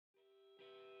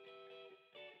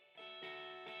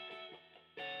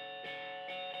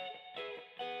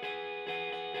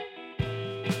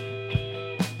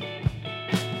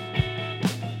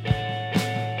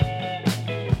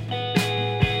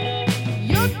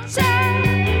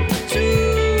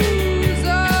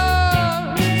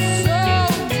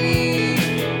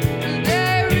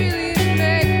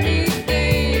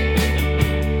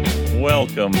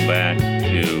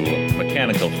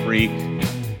freak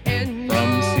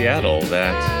from Seattle,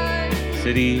 that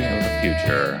city of the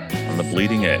future, on the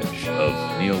bleeding edge of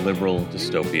neoliberal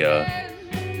dystopia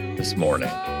this morning.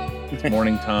 It's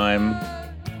morning time.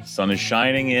 Sun is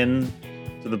shining in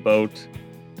to the boat.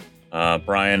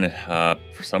 Brian,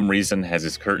 for some reason, has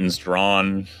his curtains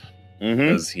drawn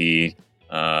because he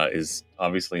is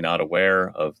obviously not aware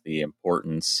of the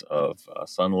importance of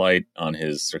sunlight on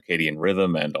his circadian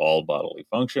rhythm and all bodily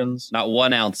functions. Not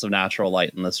 1 ounce of natural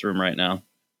light in this room right now.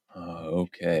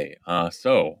 Okay.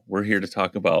 So we're here to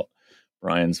talk about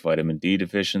Brian's vitamin D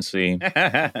deficiency.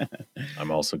 I'm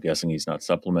also guessing he's not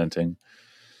supplementing.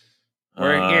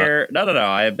 We're here. No.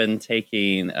 I have been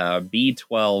taking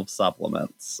B12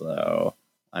 supplements, so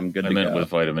I'm good to go. I meant with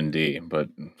vitamin D, but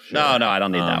sure. No, I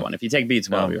don't need that one. If you take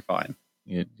B12, you're fine.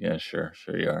 Yeah, sure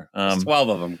you are. There's 12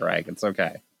 of them, Greg. It's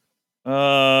okay.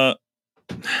 Yeah,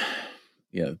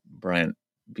 Brian.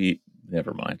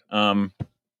 Never mind.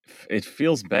 It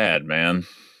feels bad, man.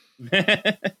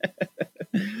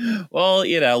 Well,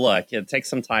 look, it takes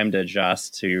some time to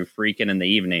adjust to freaking in the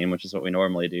evening, which is what we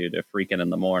normally do, to freaking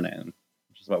in the morning,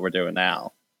 which is what we're doing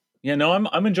now. Yeah, no,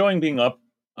 I'm enjoying being up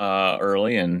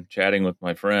early and chatting with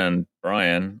my friend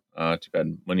Brian. Too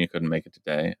bad when you couldn't make it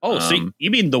today. Oh, so you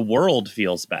mean the world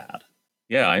feels bad?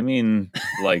 Yeah, I mean,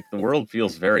 like, the world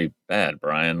feels very bad,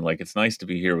 Brian. Like, it's nice to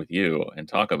be here with you and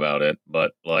talk about it,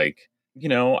 but, like,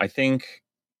 I think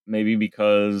maybe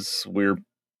because we're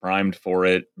primed for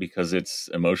it, because it's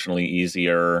emotionally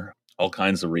easier, all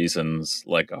kinds of reasons,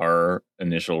 like our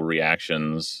initial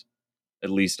reactions, at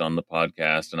least on the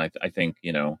podcast, and I think,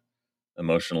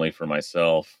 emotionally for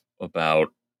myself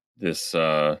about this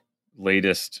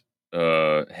latest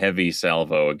heavy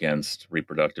salvo against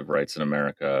reproductive rights in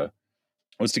America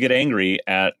was to get angry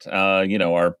at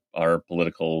our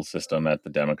political system, at the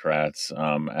Democrats,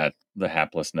 at the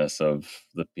haplessness of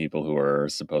the people who are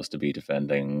supposed to be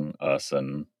defending us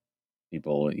and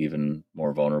people even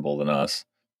more vulnerable than us.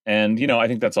 And I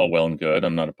think that's all well and good.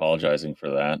 I'm not apologizing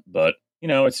for that, but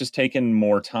it's just taken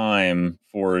more time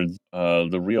for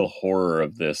the real horror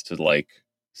of this to like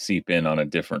seep in on a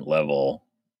different level,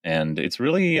 and it's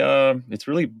really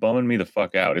bumming me the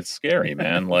fuck out. It's scary,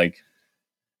 man. Like.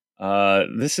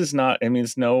 This is not, I mean,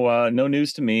 it's no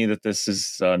news to me that this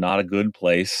is not a good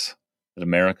place, that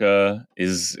America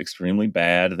is extremely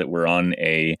bad, that we're on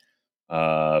a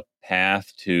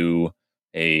path to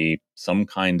some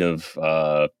kind of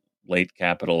late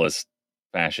capitalist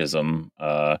fascism,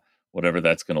 whatever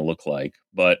that's going to look like.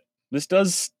 But this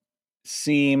does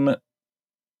seem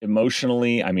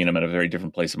emotionally, I mean, I'm at a very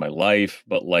different place in my life,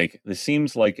 but like, this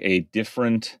seems like to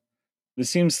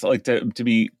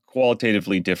be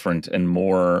qualitatively different and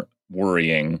more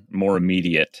worrying, more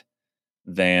immediate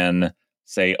than,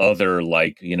 say, other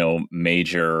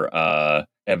major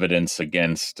evidence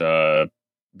against the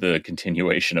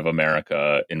continuation of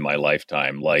America in my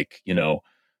lifetime. Like,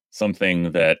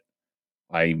 something that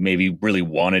I maybe really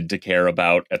wanted to care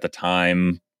about at the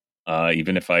time,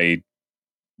 even if I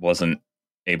wasn't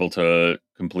able to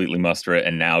completely muster it,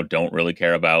 and now don't really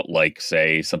care about, like,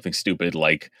 say, something stupid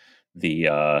like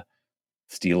the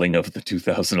stealing of the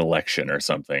 2000 election or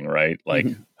something, right? Like,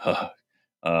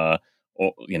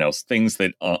 things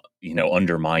that,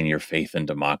 undermine your faith in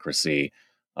democracy,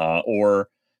 or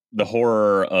the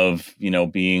horror of,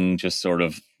 being just sort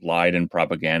of lied and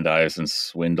propagandized and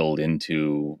swindled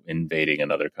into invading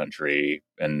another country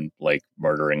and like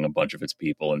murdering a bunch of its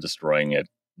people and destroying it,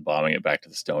 bombing it back to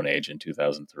the Stone Age in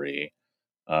 2003.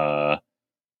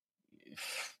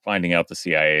 Finding out the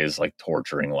CIA is like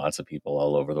torturing lots of people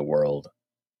all over the world.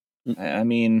 I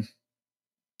mean,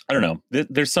 I don't know.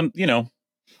 There's some,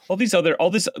 all these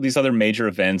other major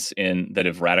events that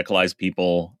have radicalized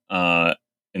people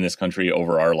in this country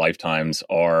over our lifetimes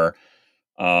are,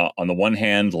 on the one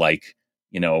hand, like,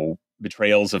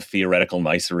 betrayals of theoretical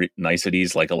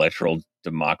niceties like electoral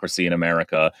democracy in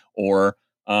America, or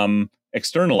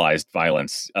externalized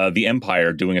violence, the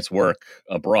empire doing its work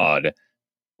abroad.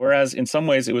 Whereas in some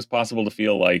ways it was possible to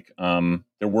feel like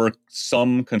there were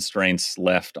some constraints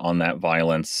left on that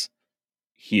violence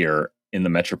here in the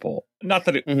metropole. Not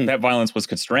that that violence was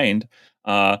constrained.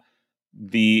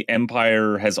 The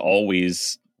empire has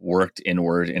always worked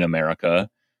inward in America.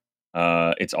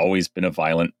 It's always been a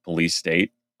violent police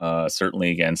state, certainly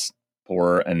against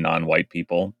poor and non-white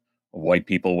people. White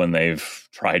people when they've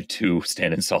tried to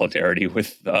stand in solidarity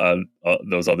with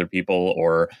those other people,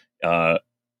 or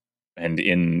and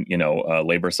in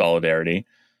labor solidarity,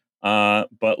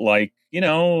 but like,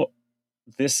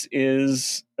 this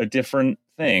is a different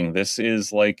thing. This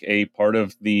is like a part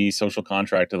of the social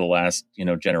contract of the last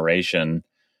generation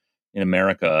in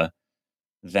America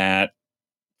that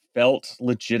felt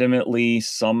legitimately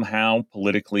somehow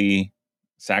politically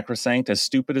sacrosanct, as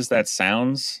stupid as that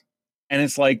sounds. And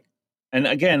it's like, and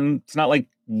again, it's not like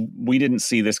we didn't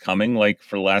see this coming, like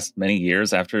for the last many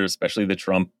years after, especially the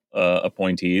Trump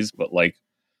appointees. But like,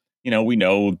 we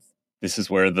know this is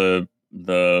where the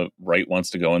right wants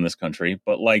to go in this country.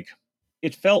 But like,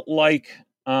 it felt like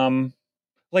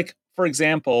for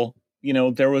example,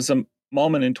 there was a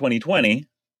moment in 2020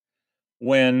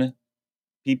 when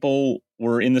people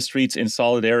were in the streets in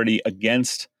solidarity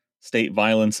against state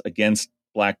violence against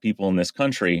Black people in this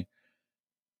country.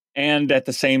 And at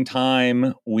the same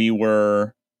time, we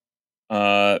were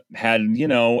had,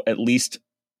 at least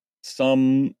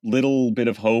some little bit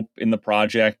of hope in the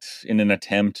project in an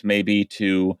attempt maybe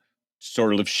to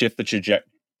sort of shift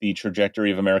the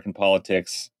trajectory of American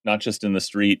politics, not just in the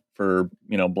street for,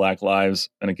 Black lives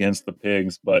and against the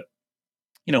pigs, but,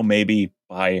 maybe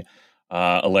by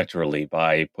electorally,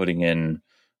 by putting in,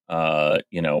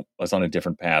 us on a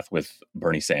different path with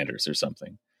Bernie Sanders or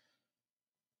something.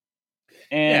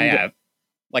 And yeah.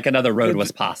 Like another road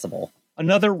was possible.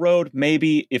 Another road,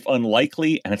 maybe, if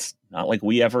unlikely, and it's not like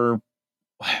we ever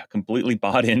completely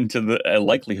bought into the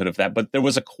likelihood of that, but there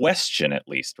was a question, at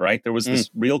least, right? There was this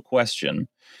real question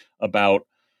about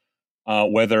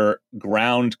whether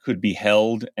ground could be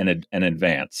held and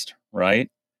advanced, right?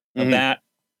 That,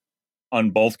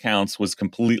 on both counts, was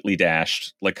completely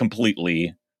dashed, like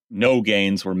completely. No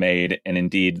gains were made, and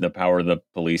indeed, the power of the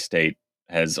police state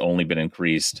has only been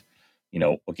increased.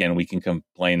 Again, we can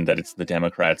complain that it's the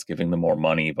Democrats giving them more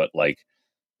money, but like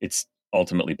it's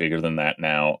ultimately bigger than that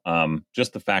now.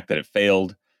 Just the fact that it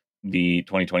failed, the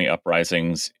 2020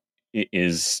 uprisings,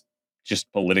 is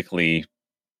just politically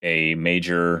a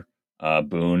major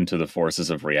boon to the forces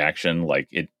of reaction. Like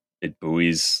it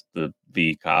buoys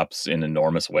the cops in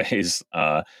enormous ways.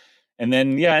 And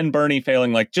then, and Bernie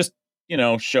failing, like just,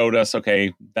 showed us,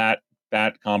 okay, that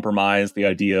compromise, the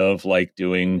idea of like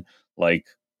doing like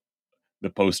the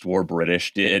post-war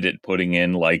British did, at putting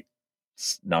in like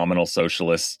nominal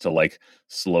socialists to like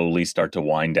slowly start to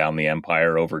wind down the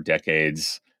empire over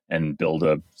decades and build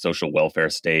a social welfare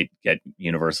state, get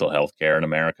universal health care in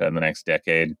America in the next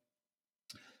decade.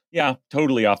 Yeah,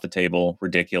 totally off the table,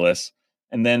 ridiculous.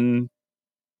 And then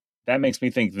that makes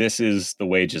me think this is the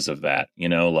wages of that,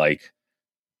 like,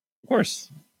 of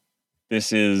course,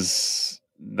 that's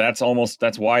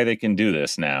why they can do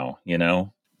this now,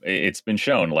 It's been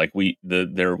shown, like we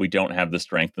don't have the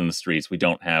strength in the streets. We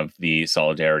don't have the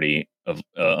solidarity of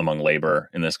among labor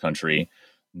in this country.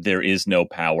 There is no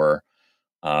power,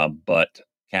 but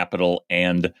capital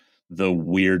and the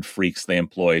weird freaks they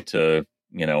employ to,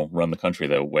 run the country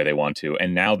the way they want to.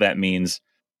 And now that means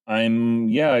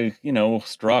I'm,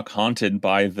 struck, haunted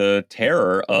by the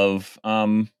terror of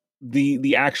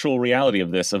the actual reality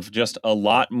of this, of just a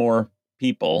lot more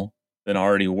people than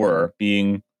already were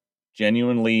being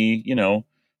genuinely,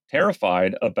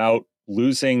 terrified about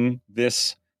losing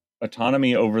this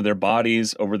autonomy over their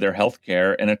bodies, over their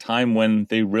healthcare, in a time when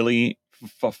they really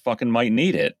fucking might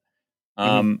need it.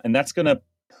 And that's going to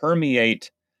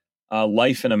permeate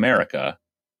life in America.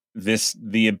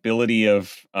 The ability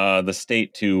of the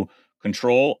state to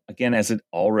control, again,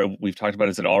 we've talked about,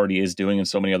 as it already is doing in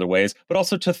so many other ways, but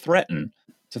also to threaten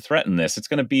this. It's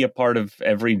going to be a part of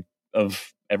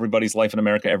everybody's life in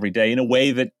America every day in a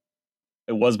way that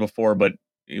it was before, but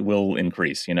it will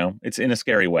increase. It's in a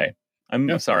scary way.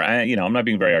 I'm sorry, I'm not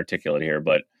being very articulate here,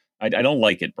 but I don't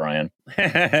like it, Brian.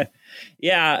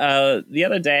 Yeah, the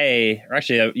other day, or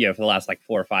actually, for the last like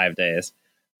 4 or 5 days,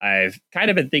 I've kind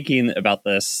of been thinking about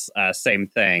this same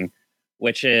thing,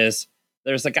 which is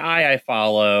there's a guy I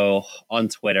follow on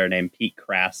Twitter named Pete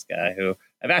Kraska, who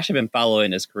I've actually been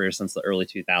following his career since the early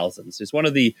 2000s. He's one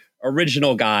of the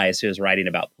original guys who was writing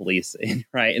about policing,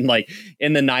 right? And like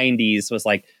in the 90s was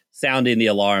like sounding the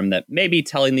alarm that maybe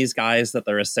telling these guys that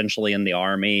they're essentially in the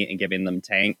army and giving them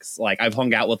tanks. Like I've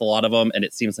hung out with a lot of them and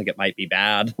it seems like it might be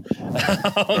bad.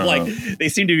 Like they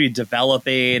seem to be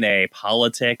developing a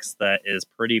politics that is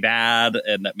pretty bad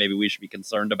and that maybe we should be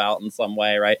concerned about in some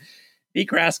way, right? Pete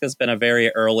Kraska has been a very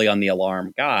early on the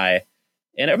alarm guy.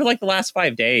 And over like the last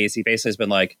 5 days, he basically has been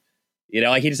like,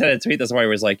 like he just had a tweet this morning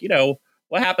where he was like,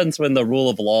 what happens when the rule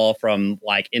of law from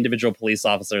like individual police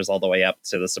officers all the way up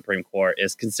to the Supreme Court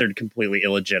is considered completely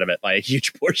illegitimate by a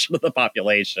huge portion of the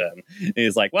population? And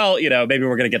he's like, well, maybe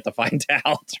we're going to get to find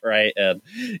out, right? And,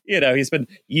 he's been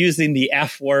using the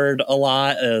F word a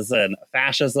lot as an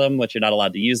fascism, which you're not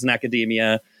allowed to use in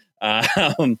academia.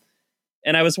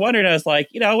 And I was wondering, I was like,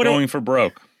 going for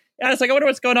broke. Yeah, it's like, I wonder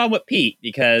what's going on with Pete,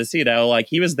 because, like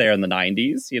he was there in the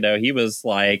 90s, he was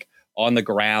like on the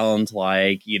ground,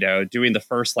 like, doing the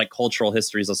first like cultural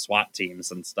histories of SWAT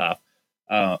teams and stuff.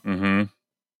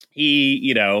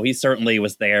 He certainly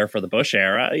was there for the Bush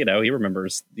era. He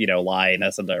remembers,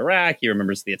 lioness into Iraq. He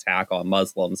remembers the attack on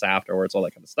Muslims afterwards, all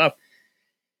that kind of stuff.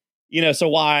 So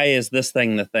why is this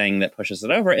thing the thing that pushes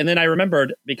it over? And then I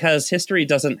remembered, because history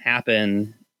doesn't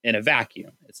happen in a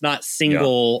vacuum. It's not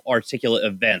single articulate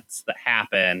events that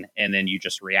happen and then you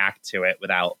just react to it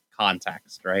without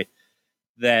context, right?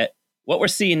 That what we're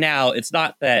seeing now, it's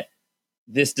not that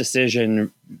this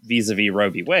decision vis-a-vis Roe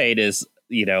v. Wade is,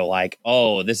 like,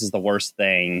 oh, this is the worst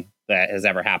thing that has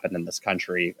ever happened in this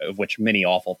country, of which many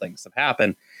awful things have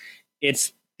happened.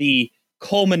 It's the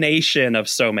culmination of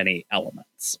so many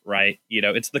elements, right?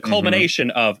 It's the culmination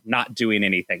of not doing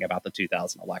anything about the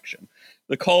 2000 election,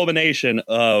 the culmination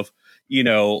of,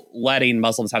 letting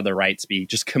Muslims have their rights be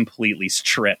just completely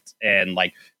stripped, and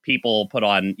like people put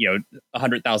on,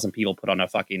 100,000 people put on a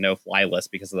fucking no-fly list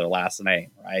because of their last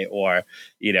name, right? Or,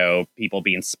 people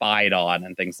being spied on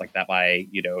and things like that by,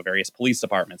 various police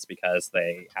departments because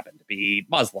they happen to be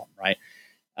Muslim, right?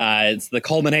 It's the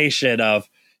culmination of,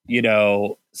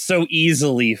 so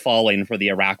easily falling for the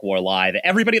Iraq war lie that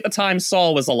everybody at the time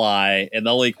saw was a lie. And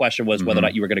the only question was whether or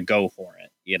not you were going to go for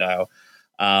it,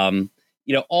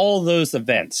 all those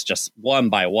events just one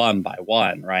by one by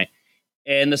one. Right.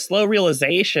 And the slow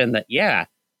realization that,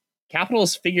 Capitol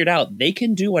has figured out they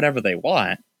can do whatever they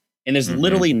want. And there's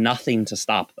literally nothing to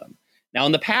stop them. Now,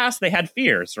 in the past, they had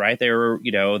fears, right? They were,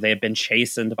 they had been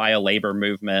chastened by a labor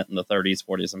movement in the 30s,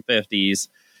 40s, and 50s.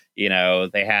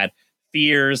 They had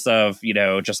fears of,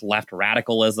 just left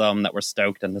radicalism that were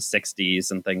stoked in the 60s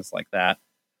and things like that.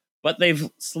 But they've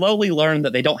slowly learned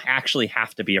that they don't actually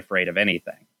have to be afraid of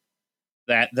anything.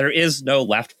 That there is no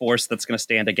left force that's going to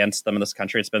stand against them in this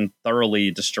country. It's been thoroughly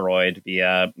destroyed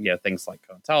via, things like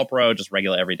COINTELPRO, just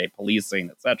regular everyday policing,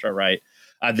 et cetera, right?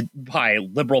 By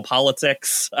liberal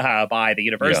politics, by the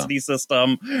university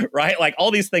system, right? Like all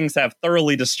these things have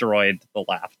thoroughly destroyed the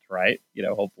left, right?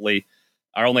 Hopefully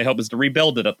our only hope is to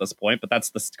rebuild it at this point, but that's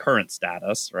the current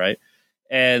status, right?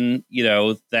 And,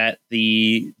 that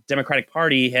the Democratic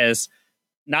Party has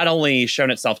not only shown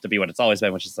itself to be what it's always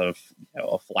been, which is a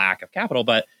lack of capital,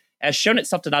 but has shown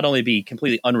itself to not only be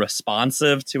completely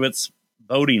unresponsive to its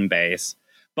voting base,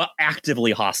 but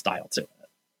actively hostile to it,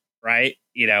 right?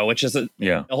 Which is a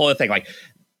whole other thing. Like,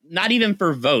 not even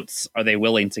for votes are they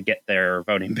willing to get their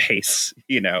voting base,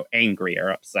 angry or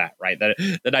upset, right? They're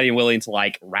not even willing to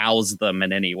like rouse them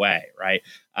in any way, right?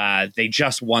 They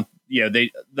just want,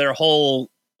 their whole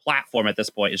platform at this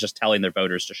point is just telling their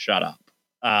voters to shut up.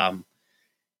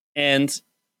 And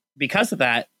because of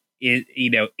that,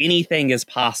 anything is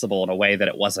possible in a way that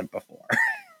it wasn't before,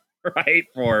 right?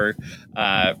 For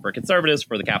conservatives,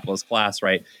 for the capitalist class,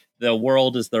 right? The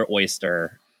world is their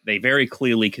oyster. They very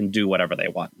clearly can do whatever they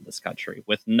want in this country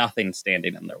with nothing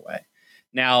standing in their way.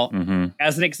 Now,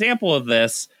 as an example of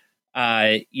this,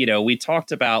 we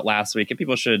talked about last week, and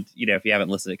people should, if you haven't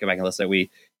listened, go back and listen. We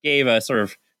gave a sort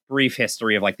of brief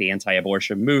history of like the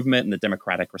anti-abortion movement and the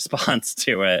Democratic response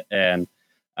to it, and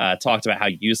talked about how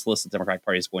useless the Democratic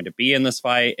Party is going to be in this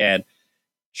fight. And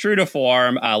true to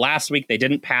form, last week they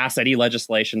didn't pass any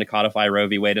legislation to codify Roe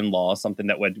v. Wade in law, something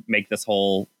that would make this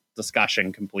whole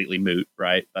discussion completely moot,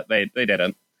 right? But they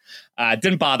didn't.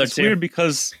 Didn't bother it's to. Weird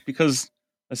because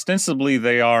ostensibly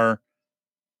they are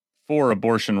for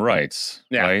abortion rights,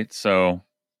 right? So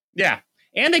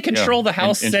and they control the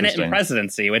House, Senate, and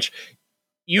presidency, which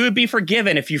you would be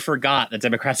forgiven if you forgot that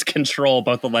Democrats control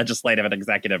both the legislative and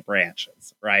executive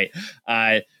branches, right?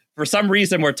 For some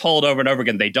reason, we're told over and over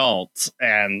again they don't,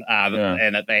 and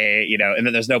that they, and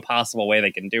that there's no possible way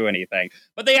they can do anything,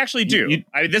 but they actually do.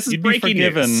 This is breaking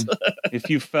news. If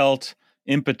you felt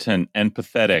impotent and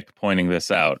pathetic pointing this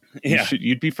out,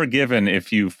 you'd be forgiven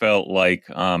if you felt like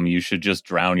you should just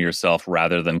drown yourself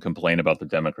rather than complain about the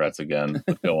Democrats again.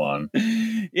 But go on.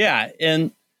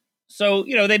 And so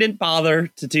they didn't bother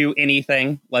to do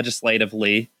anything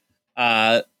legislatively,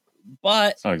 but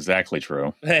it's not exactly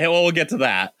true. Well, we'll get to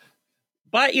that.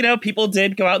 But, people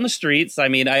did go out in the streets. I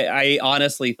mean, I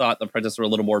honestly thought the protests were a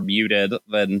little more muted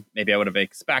than maybe I would have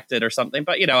expected or something.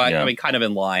 But, I mean, kind of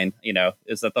in line,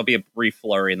 is that there'll be a brief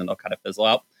flurry and then they'll kind of fizzle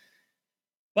out.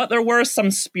 But there were some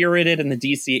spirited in the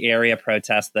D.C. area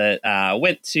protests that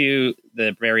went to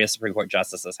the various Supreme Court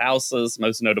justices' houses,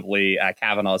 most notably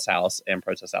Kavanaugh's house, and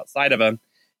protests outside of him.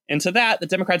 And to that, the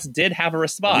Democrats did have a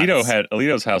response.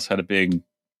 Alito's house had a big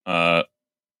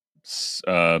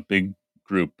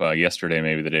group yesterday,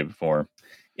 maybe the day before.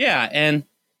 Yeah, and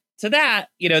to that,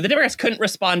 the Democrats couldn't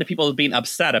respond to people being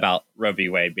upset about Roe v.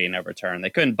 Wade being overturned. They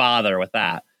couldn't bother with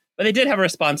that. But they did have a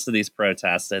response to these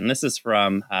protests, and this is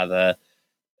from the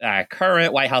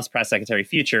current White House press secretary,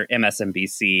 future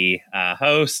MSNBC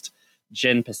host,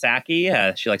 Jen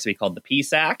Psaki. She likes to be called the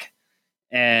PSAC.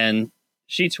 And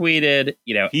she tweeted,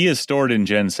 He is stored in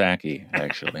Jen Psaki,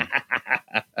 actually.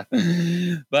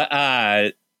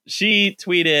 But she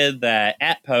tweeted that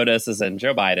at POTUS is in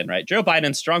Joe Biden, right? Joe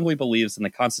Biden strongly believes in the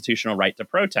constitutional right to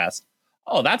protest.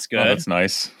 Oh, that's good. Oh, that's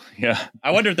nice. Yeah.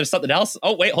 I wonder if there's something else.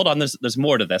 Oh, wait, hold on. There's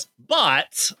more to this.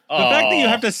 But the fact that you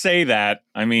have to say that,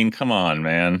 I mean, come on,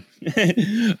 man.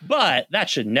 But that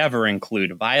should never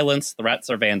include violence, threats,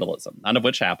 or vandalism, none of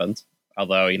which happened.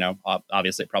 Although,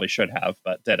 obviously it probably should have,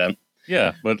 but didn't.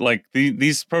 Yeah, but like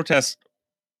these protests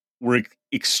were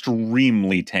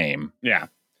extremely tame. Yeah.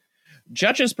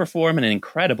 Judges perform an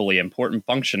incredibly important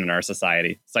function in our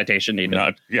society. Citation needed.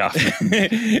 I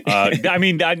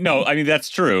mean, that's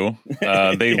true.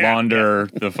 They launder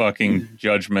the fucking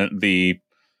judgment, the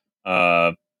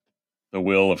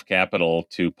will of capital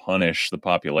to punish the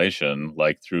population,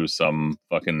 like through some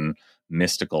fucking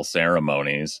mystical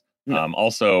ceremonies. Yeah.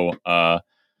 Also, not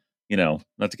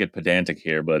to get pedantic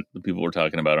here, but the people we're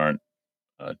talking about aren't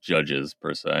judges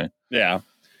per se. Yeah.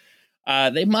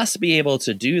 They must be able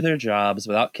to do their jobs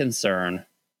without concern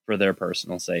for their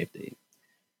personal safety.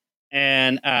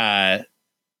 And,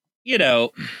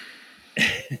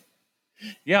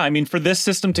 Yeah, I mean, for this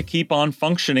system to keep on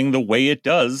functioning the way it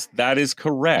does, that is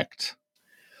correct.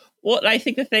 Well, I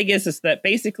think the thing is that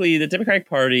basically the Democratic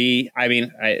Party,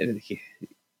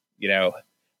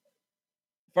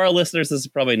 for our listeners, this is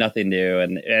probably nothing new.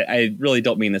 And I really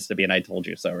don't mean this to be an I told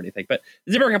you so or anything, but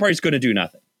the Democratic Party is going to do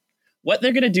nothing. What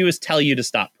they're going to do is tell you to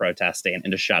stop protesting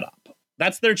and to shut up.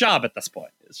 That's their job at this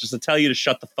point. It's just to tell you to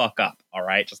shut the fuck up. All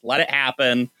right. Just let it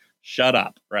happen. Shut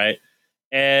up. Right.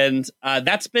 And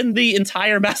that's been the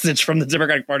entire message from the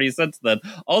Democratic Party since then,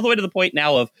 all the way to the point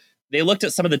now of they looked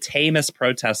at some of the tamest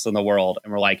protests in the world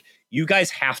and were like, you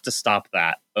guys have to stop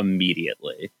that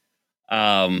immediately.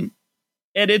 And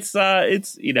I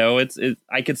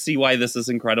could see why this is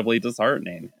incredibly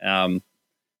disheartening.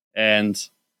 And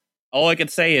all I could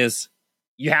say is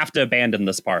you have to abandon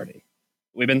this party.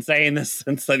 We've been saying this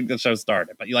since the show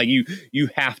started, but you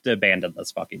have to abandon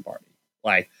this fucking party.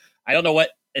 Like, I don't know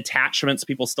what attachments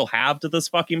people still have to this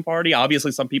fucking party.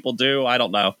 Obviously, some people do. I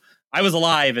don't know. I was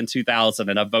alive in 2000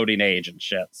 and of voting age and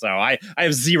shit, so I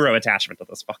have zero attachment to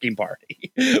this fucking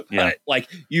party. But,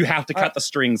 you have to cut the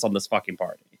strings on this fucking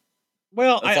party.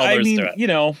 Well, I mean,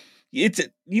 it's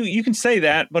you can say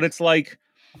that, but it's like,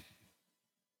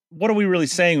 what are we really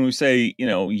saying when we say,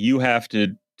 you have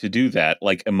to do that,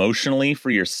 like emotionally for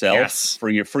yourself, yes, for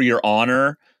your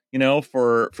honor,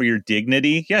 for your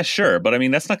dignity? Yeah, sure. But I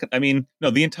mean, that's not, no,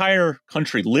 the entire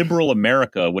country, liberal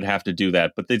America would have to do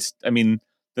that. But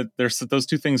there's those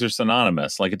two things are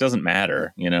synonymous. Like, it doesn't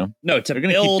matter, No, they're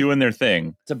going to keep doing their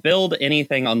thing. To build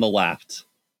anything on the left,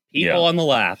 people on the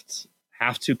left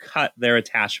have to cut their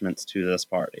attachments to this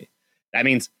party. That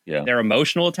means their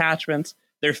emotional attachments,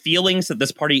 their feelings that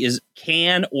this party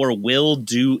can or will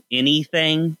do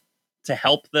anything to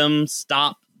help them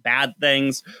stop bad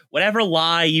things, whatever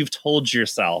lie you've told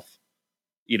yourself,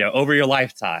 over your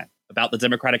lifetime about the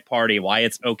Democratic Party, why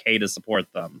it's okay to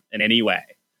support them in any way.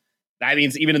 That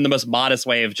means even in the most modest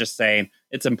way of just saying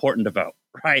it's important to vote,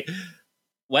 right?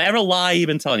 Whatever lie you've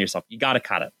been telling yourself, you got to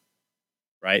cut it,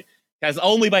 right? Because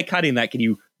only by cutting that can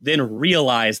you then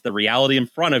realize the reality in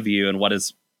front of you and what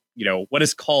is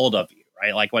called of you,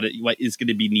 right? Like what is going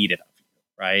to be needed of you,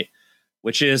 right?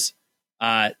 Which is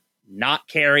not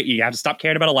caring. You have to stop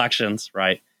caring about elections,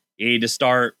 right? You need to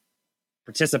start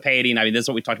participating. I mean, this is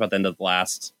what we talked about at the end of the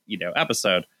last,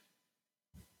 episode.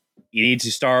 You need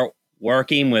to start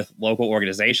working with local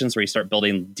organizations where you start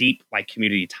building deep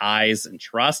community ties and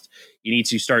trust. You need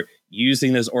to start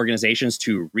using those organizations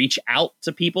to reach out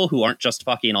to people who aren't just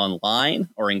fucking online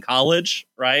or in college,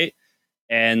 right?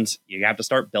 And you have to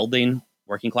start building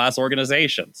working class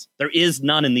organizations. There is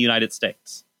none in the United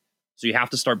States. So you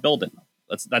have to start building them.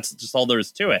 That's just all there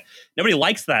is to it. Nobody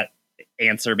likes that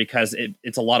answer because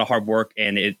it's a lot of hard work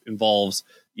and it involves,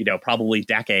 probably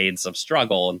decades of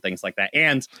struggle and things like that.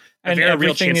 And a very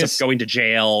real chance of going to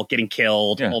jail, getting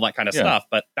killed, all that kind of stuff.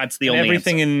 But that's the only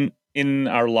everything answer. in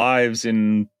our lives,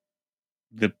 in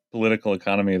the political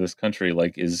economy of this country,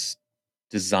 is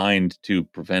designed to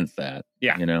prevent that.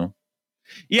 Yeah.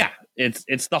 Yeah.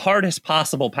 It's the hardest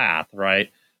possible path, right?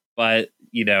 But,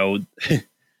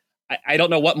 I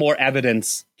don't know what more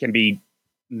evidence can be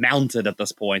mounted at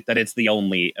this point that it's the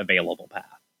only available path,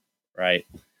 right?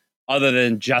 Other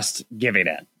than just giving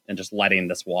in and just letting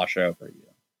this wash over you.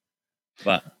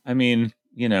 But I mean,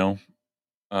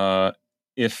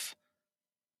 if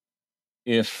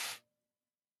if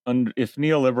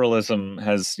neoliberalism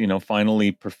has,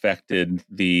 finally perfected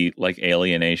the like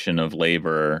alienation of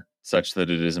labor such that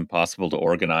it is impossible to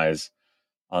organize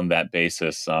on that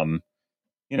basis,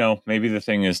 maybe the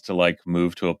thing is to like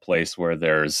move to a place where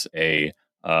there's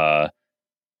uh,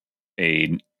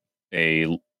 a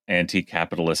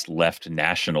anti-capitalist left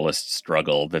nationalist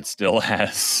struggle that still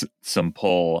has some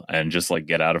pull, and just like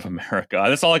get out of America.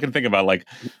 That's all I can think about, like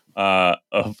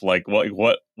of like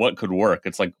what could work.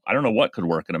 It's like I don't know what could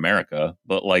work in America,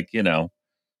 but like there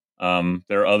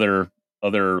are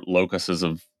other locuses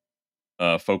of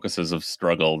focuses of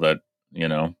struggle that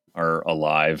are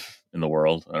alive in the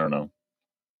world. I don't know.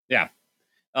 Yeah.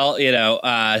 Well,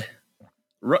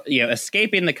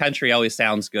 escaping the country always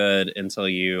sounds good until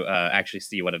you actually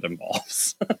see what it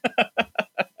involves.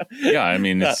 Yeah, I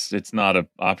mean, it's not an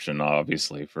option,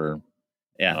 obviously, for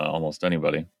almost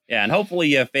anybody. Yeah, and hopefully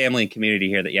you have family and community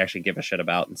here that you actually give a shit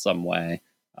about in some way,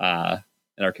 and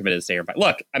are committed to stay here. But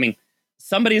look, I mean,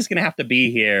 somebody's going to have to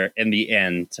be here in the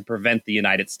end to prevent the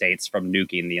United States from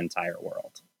nuking the entire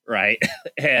world, right?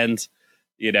 And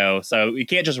so you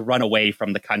can't just run away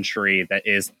from the country that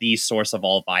is the source of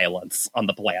all violence on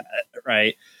the planet,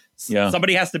 right? Yeah.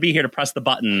 Somebody has to be here to press the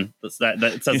button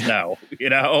that says no.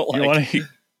 You want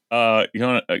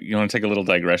to take a little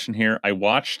digression here? I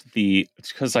watched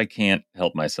it's because I can't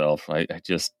help myself. I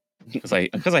just because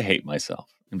I hate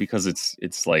myself, and because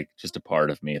it's like just a part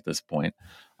of me at this point.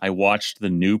 I watched the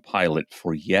new pilot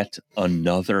for yet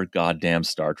another goddamn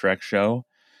Star Trek show,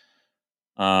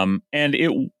 and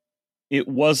it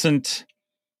wasn't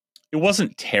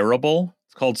terrible.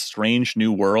 It's called Strange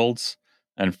New Worlds,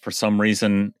 and for some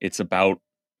reason, it's about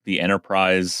the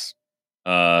Enterprise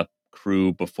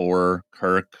crew before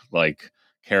Kirk, like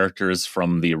characters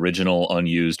from the original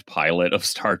unused pilot of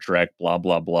Star Trek. Blah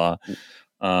blah blah.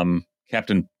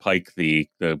 Captain Pike, the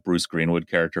Bruce Greenwood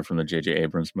character from the J.J.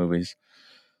 Abrams movies.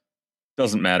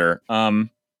 Doesn't matter.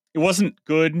 It wasn't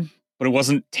good, but it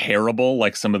wasn't terrible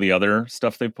like some of the other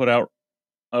stuff they've put out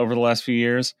over the last few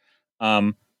years.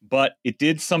 But it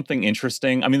did something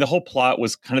interesting. I mean, the whole plot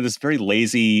was kind of this very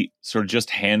lazy, sort of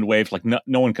just hand waved, like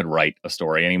no one could write a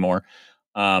story anymore.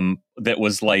 That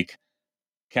was like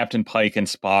Captain Pike and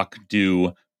Spock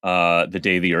do The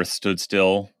Day the Earth Stood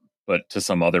Still, but to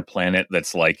some other planet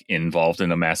that's like involved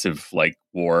in a massive like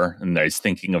war, and they're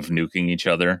thinking of nuking each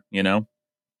other,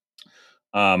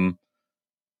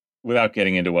 without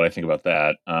getting into what I think about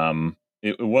that.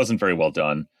 It wasn't very well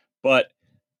done, but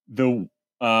Captain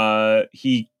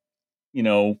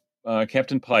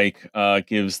Pike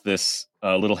gives this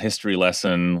little history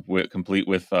lesson complete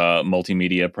with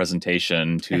multimedia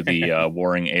presentation to the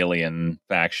warring alien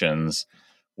factions,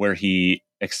 where he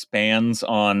expands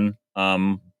on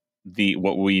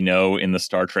what we know in the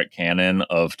Star Trek canon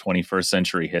of 21st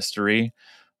century history,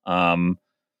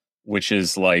 which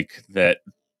is like that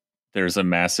there's a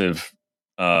massive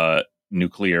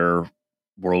nuclear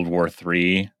World War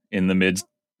III in the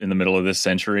middle of this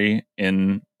century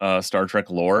in Star Trek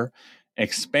lore,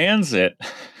 expands it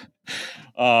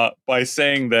by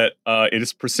saying that it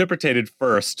is precipitated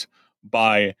first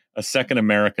by a second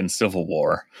American Civil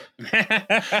War,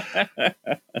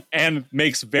 and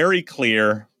makes very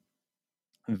clear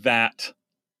that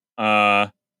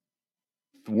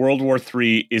World War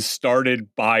III is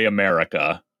started by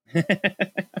America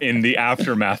in the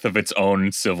aftermath of its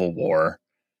own Civil War.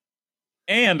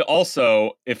 And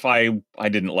also, if I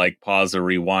didn't like pause or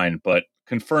rewind, but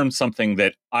confirm something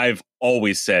that I've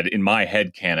always said in my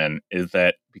head canon, is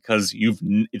that because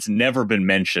it's never been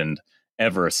mentioned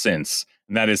ever since,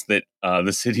 and that is that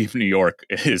the city of New York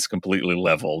is completely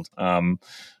leveled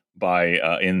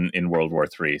by in World War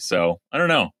III. So I don't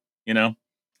know,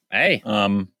 Hey,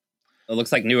 it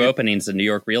looks like new openings in New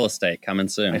York real estate coming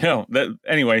soon. I know that.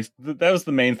 Anyway, that was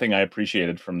the main thing I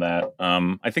appreciated from that.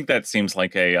 I think that seems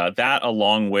like that,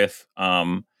 along with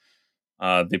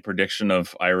the prediction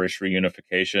of Irish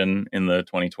reunification in the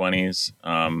 2020s.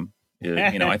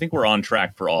 I think we're on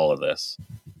track for all of this.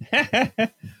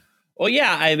 Well,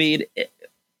 yeah. I mean,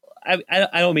 I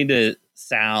don't mean to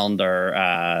sound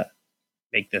or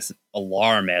make this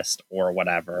alarmist or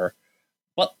whatever,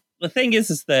 but the thing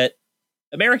is that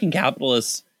American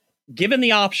capitalists, given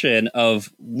the option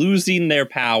of losing their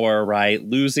power, right,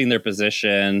 losing their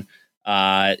position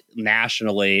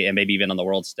nationally and maybe even on the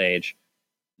world stage,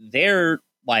 their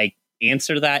like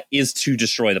answer to that is to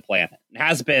destroy the planet. It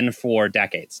has been for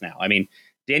decades now. I mean,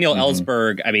 Daniel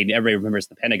Ellsberg, I mean, everybody remembers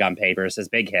the Pentagon Papers, his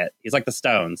big hit. He's like the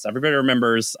Stones. Everybody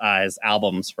remembers his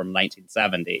albums from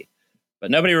 1970.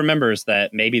 But nobody remembers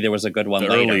that maybe there was a good one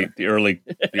later. The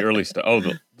early stuff. Oh,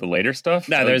 the later stuff?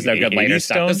 No, there's no good later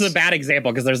stuff. Stones? This is a bad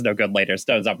example because there's no good later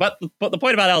Stones stuff. But the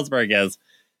point about Ellsberg is,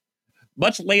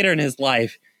 much later in his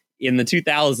life, in the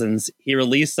 2000s, he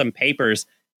released some papers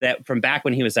that from back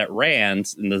when he was at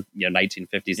RAND in the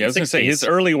 1950s. Yeah, I was going to say his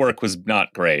early work was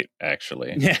not great,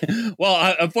 actually. Yeah.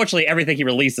 Well, unfortunately, everything he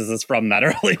releases is from that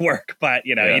early work. But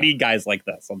you need guys like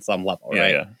this on some level,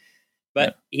 right? Yeah.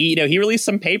 But he released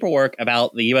some paperwork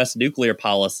about the U.S. nuclear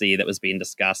policy that was being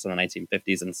discussed in the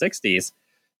 1950s and 60s,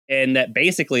 and that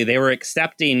basically they were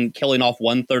accepting killing off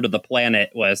 1/3 of the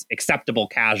planet was acceptable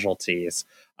casualties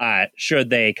should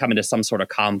they come into some sort of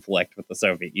conflict with the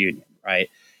Soviet Union, right?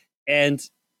 And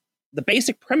the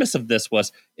basic premise of this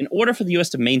was, in order for the U.S.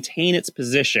 to maintain its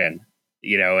position,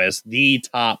 as the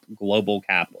top global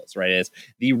capitalist, right, as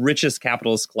the richest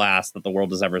capitalist class that the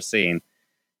world has ever seen,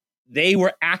 they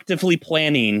were actively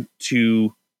planning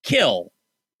to kill,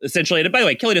 essentially. And by the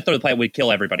way, killing 1/3 of the planet would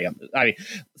kill everybody. I mean,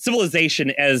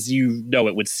 civilization as you know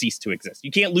it would cease to exist.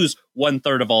 You can't lose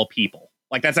 1/3 of all people.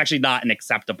 Like, that's actually not an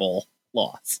acceptable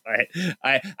loss. Right?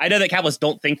 I know that capitalists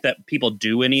don't think that people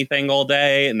do anything all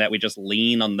day and that we just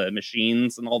lean on the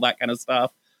machines and all that kind of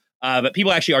stuff. But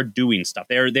people actually are doing stuff.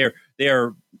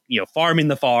 They're farming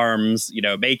the farms,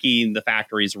 making the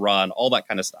factories run, all that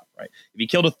kind of stuff. Right? If you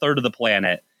killed 1/3 of the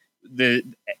planet, the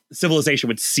civilization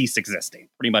would cease existing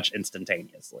pretty much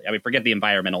instantaneously. I mean, forget the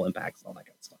environmental impacts and all that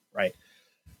kind of stuff, right?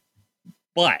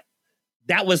 But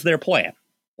that was their plan.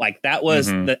 Like, that was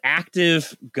the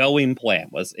active going plan,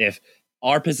 was if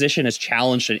our position is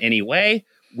challenged in any way,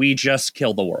 we just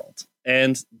kill the world.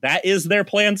 And that is their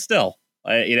plan still.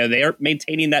 They are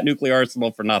maintaining that nuclear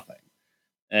arsenal for nothing.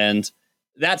 And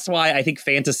that's why I think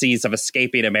fantasies of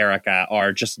escaping America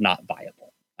are just not viable.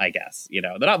 I guess,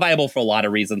 they're not viable for a lot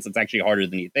of reasons. It's actually harder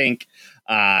than you think.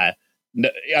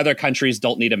 Other countries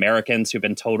don't need Americans who've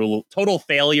been total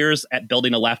failures at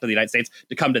building a left of the United States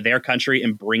to come to their country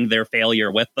and bring their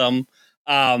failure with them.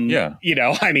 I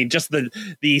mean, just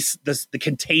the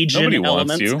contagion nobody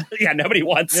element. Wants you. Yeah, nobody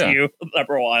wants you.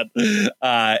 Number one,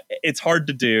 it's hard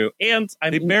to do, and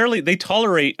they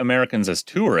tolerate Americans as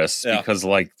tourists because,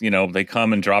 they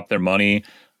come and drop their money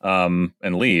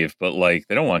and leave, but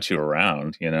they don't want you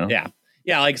around, Yeah,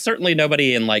 certainly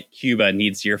nobody in Cuba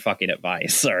needs your fucking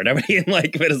advice, or nobody in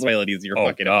Venezuela needs your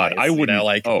fucking advice. I wouldn't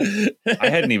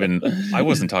I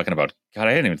wasn't talking about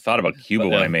I hadn't even thought about Cuba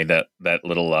when I made that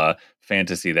little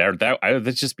fantasy there.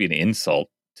 That'd just be an insult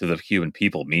to the Cuban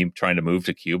people, me trying to move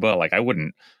to Cuba. I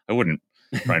wouldn't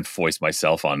try and foist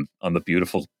myself on the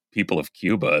beautiful people of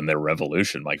Cuba and their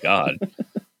revolution. My God.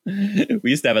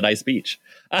 We used to have a nice beach.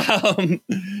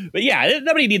 But yeah,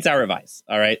 nobody needs our advice.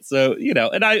 All right. So,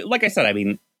 and like I said, I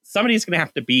mean, somebody's going to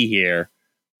have to be here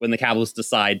when the capitalists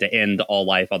decide to end all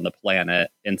life on the planet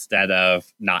instead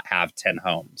of not have 10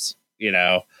 homes,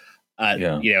 not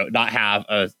have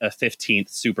a 15th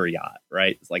super yacht.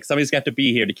 Right. It's somebody's got to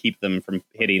be here to keep them from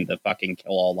hitting the fucking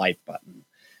kill all life button.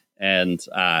 And,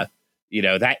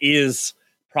 that is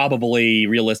probably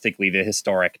realistically the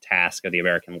historic task of the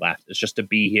American left, is just to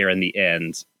be here in the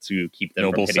end to keep them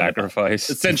noble from sacrifice.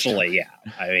 Essentially, yeah.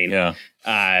 I mean,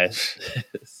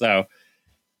 so,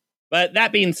 but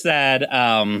that being said,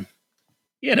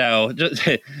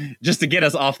 just to get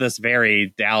us off this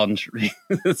very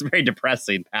this very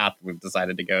depressing path we've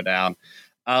decided to go down,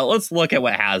 let's look at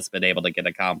what has been able to get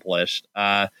accomplished.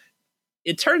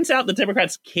 It turns out the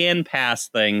Democrats can pass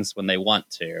things when they want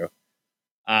to.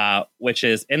 Which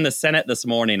is in the Senate this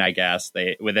morning, I guess.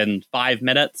 Within 5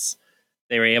 minutes,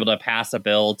 they were able to pass a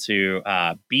bill to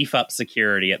beef up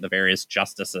security at the various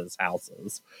justices'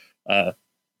 houses, the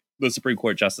Supreme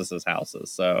Court justices'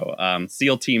 houses. So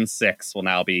SEAL Team 6 will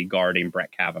now be guarding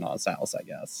Brett Kavanaugh's house, I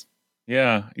guess.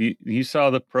 Yeah, you saw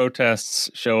the protests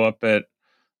show up at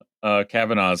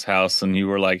Kavanaugh's house, and you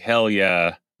were like, hell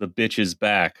yeah, the bitch is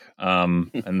back.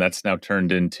 And that's now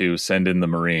turned into send in the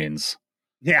Marines.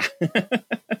 Yeah.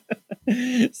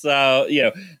 So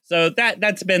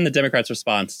that's been the Democrats'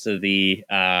 response to the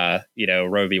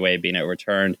Roe v. Wade being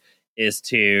overturned, is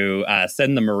to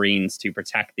send the Marines to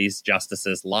protect these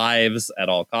justices' lives at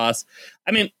all costs.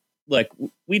 I mean, look,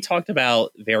 we talked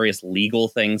about various legal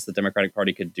things the Democratic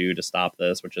Party could do to stop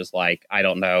this, which is I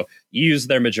don't know, use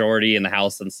their majority in the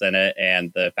House and Senate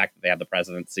and the fact that they have the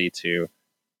presidency to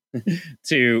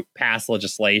pass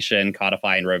legislation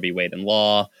codifying Roe v. Wade in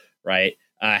law, right?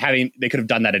 They could have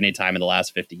done that any time in the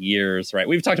last 50 years, right?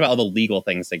 We've talked about all the legal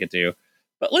things they could do,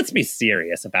 but let's be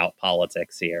serious about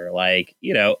politics here.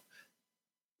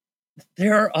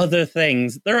 There are other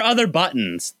things, there are other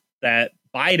buttons that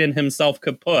Biden himself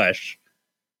could push,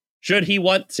 should he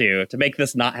want to make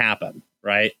this not happen.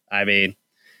 right? I mean,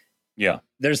 Yeah.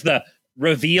 there's the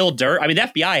reveal dirt. I mean, the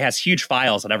FBI has huge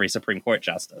files on every Supreme Court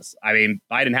justice. I mean,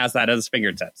 Biden has that at his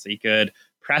fingertips. He could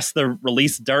press the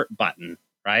release dirt button,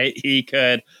 right? He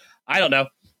could, I don't know.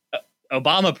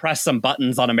 Obama pressed some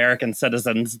buttons on American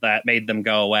citizens that made them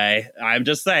go away. I'm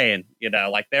just saying,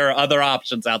 like there are other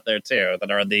options out there too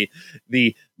that are the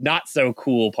not so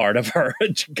cool part of our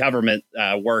government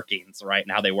workings, right?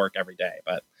 And how they work every day.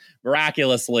 But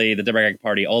miraculously, the Democratic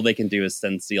Party, all they can do is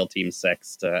send SEAL Team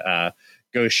 6 to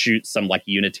go shoot some like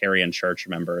Unitarian church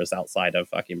members outside of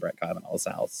fucking Brett Kavanaugh's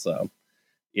house. So,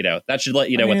 that should let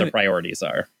you know what their priorities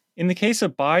are. In the case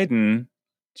of Biden,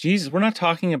 Jesus, we're not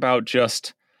talking about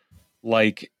just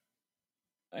like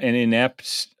an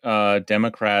inept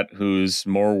Democrat who's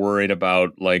more worried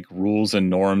about like rules and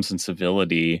norms and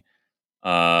civility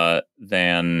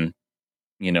than,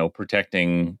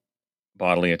 protecting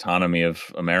bodily autonomy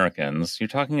of Americans. You're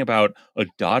talking about a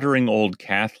doddering old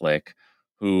Catholic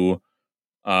who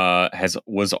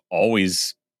was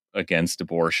always against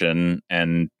abortion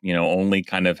and, only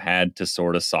kind of had to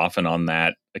sort of soften on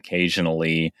that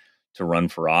occasionally to run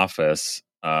for office.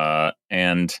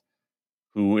 And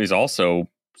who is also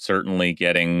certainly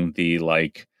getting the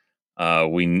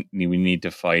we need to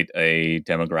fight a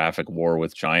demographic war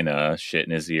with China shit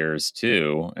in his ears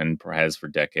too, and has for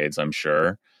decades, I'm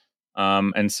sure.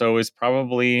 And so is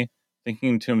probably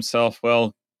thinking to himself,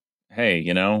 well, hey,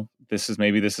 this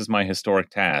is my historic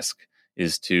task,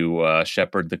 is to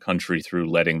shepherd the country through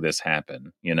letting this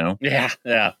happen,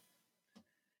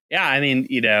 Yeah, I mean,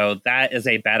 that is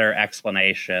a better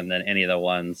explanation than any of the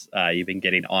ones you've been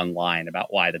getting online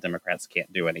about why the Democrats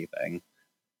can't do anything.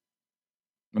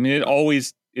 I mean, it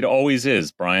always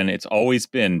is, Brian. It's always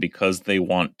been because they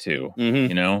want to.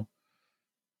 Mm-hmm.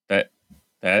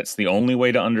 That's the only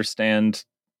way to understand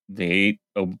the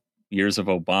 8 years of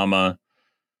Obama.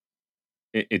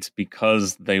 It's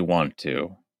because they want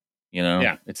to.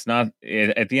 Yeah. It's not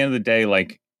at the end of the day.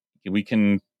 Like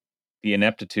the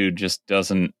ineptitude just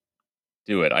doesn't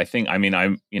do it. I think I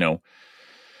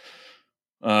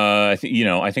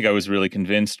think I was really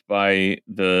convinced by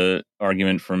the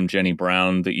argument from Jenny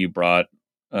Brown that you brought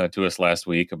to us last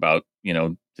week about,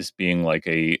 this being like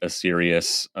a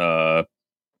serious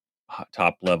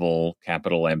top level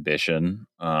capital ambition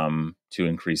to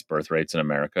increase birth rates in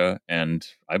America. And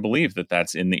I believe that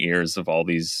that's in the ears of all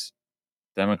these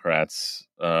Democrats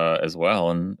as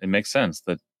well. And it makes sense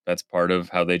that that's part of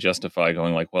how they justify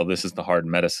going like, well, this is the hard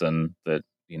medicine that,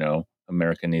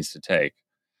 America needs to take.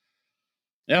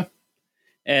 Yeah.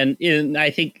 And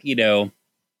I think,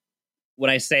 when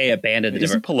I say abandon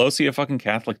Isn't Pelosi a fucking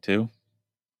Catholic too?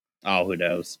 Oh, who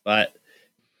knows? But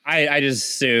I just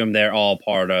assume they're all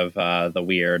part of the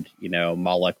weird,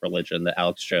 Moloch religion that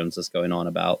Alex Jones is going on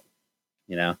about.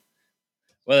 One of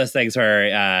those things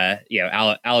where,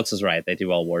 Alex is right. They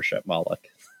do all worship Moloch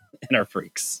and are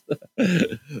freaks.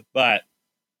 But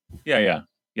yeah.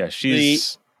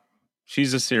 She's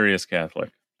a serious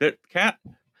Catholic.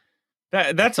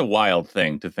 That's a wild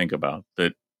thing to think about,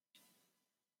 that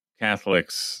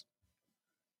Catholics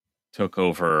took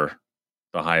over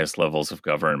the highest levels of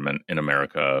government in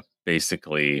America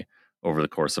basically over the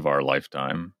course of our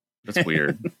lifetime. That's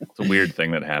weird. It's a weird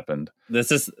thing that happened.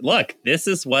 This is what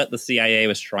the CIA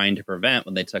was trying to prevent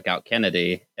when they took out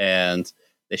Kennedy, and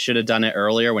they should have done it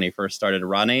earlier when he first started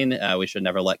running. We should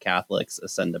never let Catholics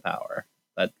ascend to power.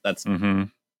 That's mm-hmm.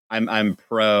 I'm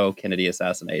pro Kennedy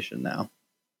assassination now.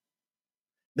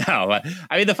 No,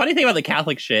 I mean, the funny thing about the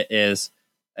Catholic shit is,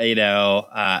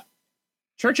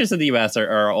 churches in the U.S.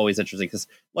 are always interesting because,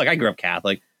 look, I grew up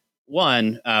Catholic.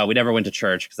 One, we never went to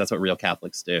church because that's what real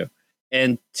Catholics do.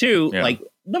 And two,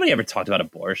 nobody ever talked about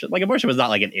abortion. Like, abortion was not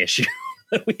like an issue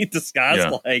that we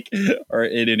discussed, or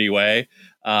in any way.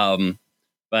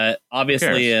 But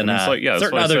obviously, in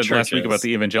certain other churches, last week about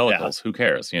the evangelicals, who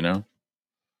cares?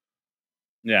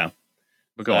 Yeah.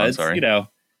 But go on. Sorry.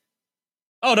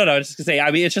 Oh, no, just to say, I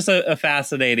mean, it's just a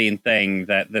fascinating thing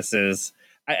that this is.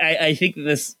 I think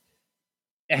this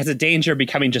has a danger of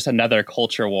becoming just another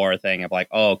culture war thing of like,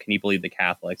 oh, can you believe the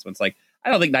Catholics? When it's like, I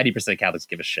don't think 90% of Catholics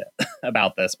give a shit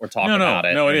about this or talk about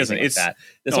it. No, it isn't. Like that.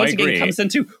 This once again comes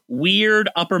into weird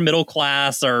upper middle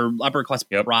class or upper class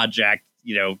project,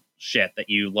 shit that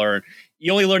you learn.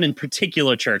 You only learn in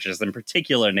particular churches and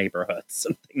particular neighborhoods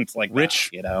and things like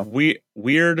that.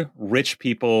 Weird rich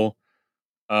people.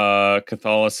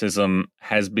 Catholicism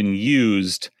has been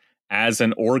used as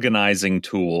an organizing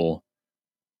tool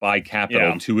by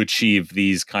capital to achieve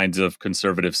these kinds of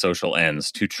conservative social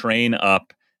ends, to train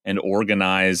up and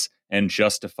organize and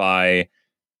justify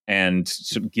and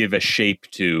give a shape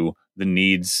to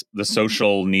the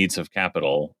social needs of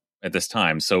capital. at this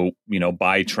time. So,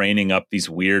 by training up these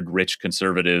weird, rich,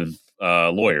 conservative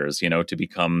lawyers, to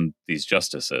become these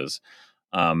justices.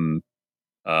 And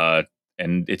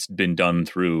it's been done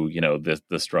through,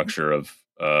 the structure of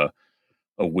a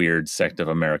weird sect of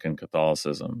American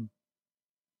Catholicism.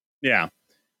 Yeah.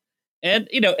 And,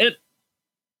 it,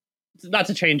 not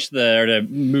to change or to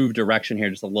move direction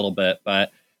here just a little bit,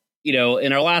 but,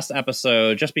 in our last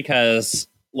episode, just because,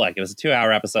 it was a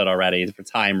 2-hour episode already for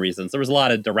time reasons, there was a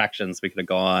lot of directions we could have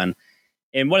gone.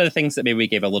 And one of the things that maybe we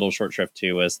gave a little short shrift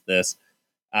to was this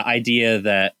idea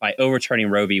that by overturning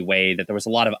Roe v. Wade, that there was a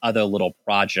lot of other little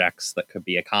projects that could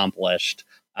be accomplished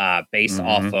based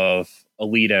off of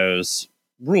Alito's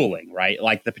ruling, right?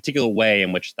 Like the particular way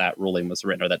in which that ruling was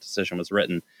written or that decision was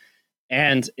written.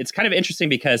 And it's kind of interesting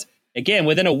because, again,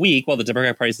 within a week, while the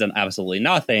Democratic Party's done absolutely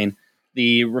nothing,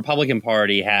 the Republican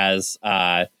Party has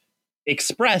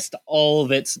expressed all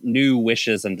of its new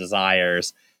wishes and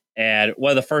desires. And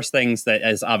one of the first things that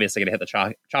is obviously going to hit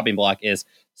the chopping block is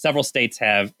several states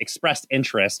have expressed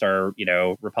interest, or,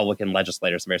 Republican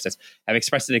legislators in various states have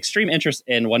expressed an extreme interest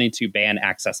in wanting to ban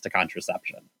access to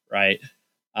contraception, right?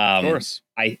 Of course.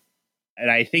 I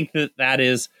think that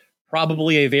is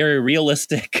probably a very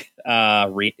realistic,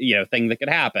 thing that could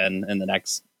happen in the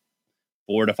next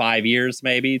 4 to 5 years,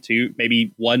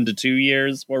 maybe 1 to 2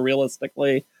 years, more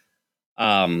realistically.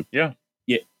 Banning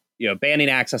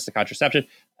access to contraception.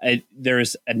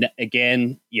 There's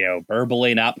again,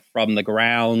 burbling up from the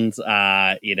ground,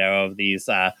 of these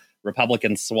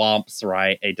Republican swamps,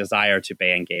 right? A desire to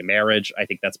ban gay marriage. I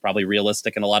think that's probably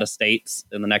realistic in a lot of states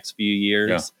in the next few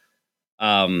years.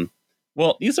 Yeah.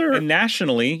 Well, these are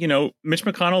nationally, Mitch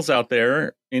McConnell's out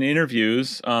there in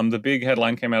interviews. The big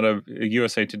headline came out of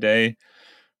USA Today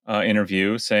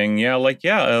interview saying,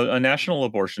 a national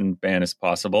abortion ban is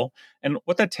possible. And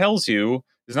what that tells you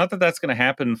is not that that's going to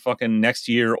happen fucking next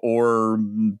year or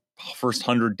first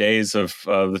 100 days of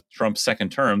the Trump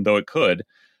second term, though it could.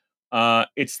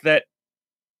 It's that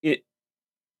it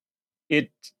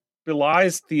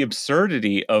belies the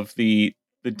absurdity of the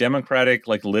Democratic,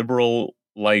 liberal,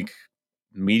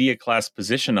 media class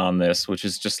position on this, which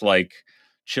is just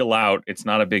chill out. It's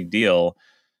not a big deal.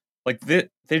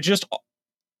 They're just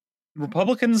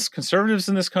Republicans, conservatives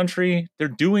in this country. They're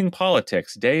doing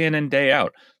politics day in and day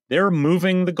out. They're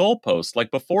moving the goalpost.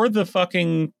 Before the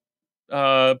fucking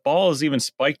ball is even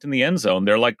spiked in the end zone,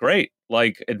 they're like, great,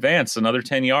 advance another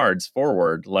 10 yards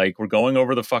forward. We're going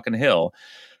over the fucking hill.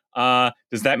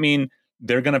 Does that mean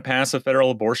they're going to pass a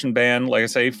federal abortion ban, like I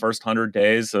say, first 100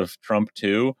 days of Trump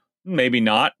 2? Maybe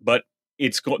not, but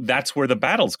that's where the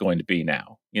battle's going to be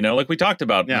now. Like we talked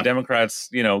about, the Democrats,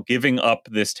 giving up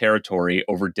this territory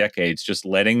over decades, just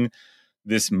letting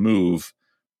this move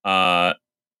in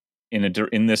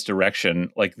this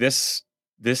direction. This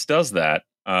does that.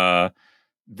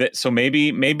 So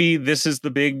maybe this is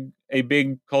a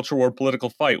big culture war political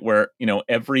fight where,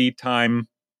 every time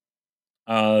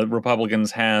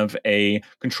Republicans have a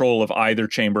control of either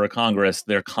chamber of Congress,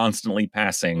 they're constantly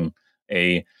passing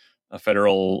a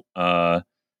federal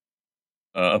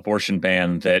abortion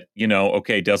ban that,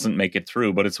 doesn't make it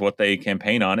through, but it's what they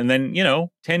campaign on. And then,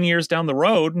 10 years down the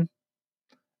road,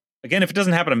 again, if it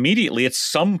doesn't happen immediately, at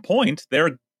some point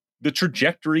the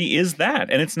trajectory is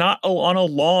that, and it's not on a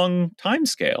long time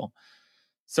scale.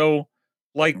 So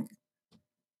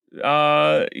you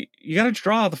got to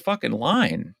draw the fucking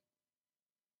line.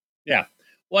 Yeah.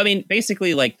 Well, I mean,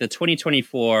 basically, the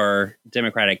 2024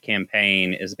 Democratic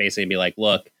campaign is basically be like,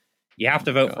 look, you have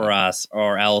to vote for us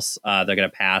or else they're going to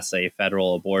pass a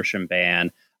federal abortion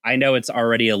ban. I know it's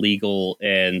already illegal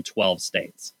in 12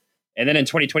 states. And then in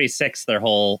 2026, their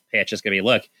whole pitch is going to be,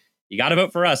 look, you got to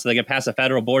vote for us so they can pass a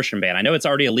federal abortion ban. I know it's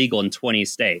already illegal in 20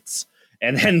 states.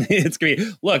 And then it's going to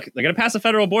be, look, they're going to pass a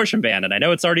federal abortion ban. And I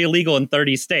know it's already illegal in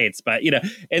 30 states, but, and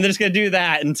they're just going to do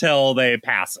that until they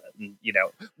pass it. And,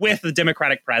 with the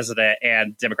Democratic president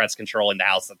and Democrats controlling the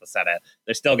House and the Senate,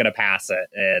 they're still going to pass it.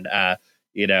 And,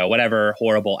 whatever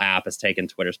horrible app has taken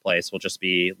Twitter's place will just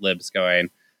be libs going,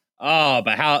 oh,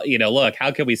 but how, look,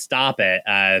 how can we stop it?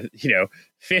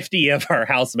 50 of our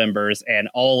House members and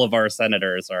all of our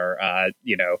senators are,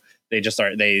 they just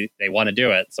are, they want to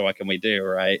do it. So what can we do?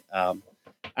 Right.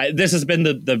 This has been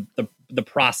the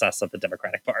process of the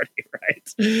Democratic Party,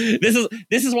 right?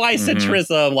 This is why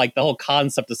centrism, the whole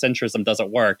concept of centrism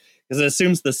doesn't work, because it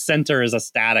assumes the center is a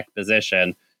static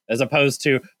position as opposed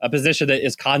to a position that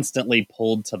is constantly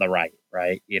pulled to the right,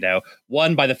 right?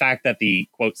 One, by the fact that the,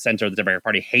 quote, center of the Democratic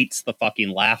Party hates the fucking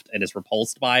left and is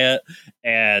repulsed by it.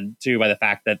 And two, by the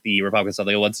fact that the Republicans are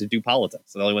the only ones who do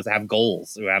politics. They're the only ones that have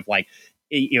goals, who have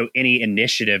any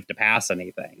initiative to pass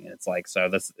anything. And it's so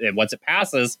this, once it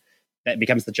passes, that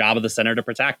becomes the job of the center to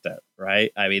protect it,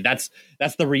 right? I mean, that's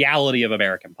the reality of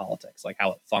American politics, like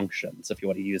how it functions. If you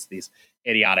want to use these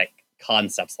idiotic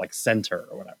concepts like center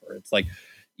or whatever, it's like,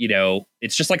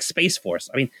 it's just like Space Force.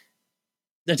 I mean,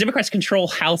 the Democrats control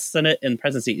House, Senate, and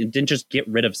presidency and didn't just get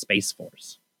rid of Space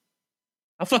Force.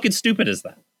 How fucking stupid is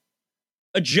that?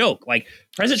 A joke. Like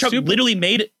President Trump literally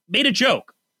made a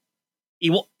joke. He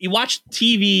watched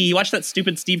TV. He watched that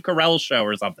stupid Steve Carell show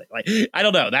or something. Like, I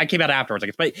don't know. That came out afterwards.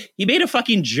 But he made a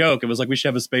fucking joke. It was like, we should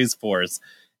have a Space Force.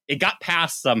 It got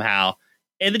passed somehow,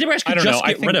 and the Democrats could just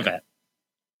get rid of it.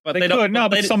 But they could. No,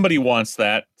 but somebody wants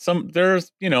that.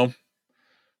 There's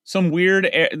some weird,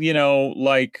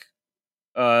 like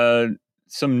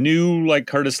some new like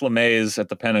Curtis LeMays at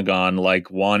the Pentagon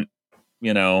like want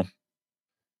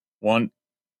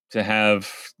to have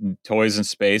toys in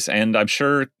space, and I'm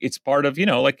sure it's part of,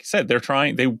 like you said, their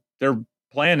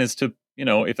plan is to,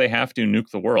 if they have to nuke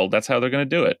the world, that's how they're going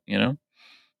to do it.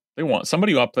 They want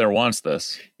somebody up there wants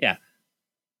this. Yeah.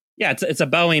 It's a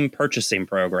Boeing purchasing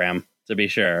program, to be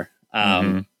sure.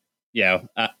 But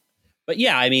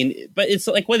yeah, I mean, but it's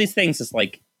like one of these things is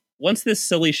like, once this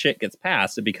silly shit gets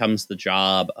passed, it becomes the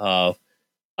job of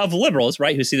liberals,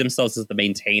 right, who see themselves as the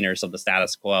maintainers of the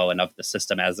status quo and of the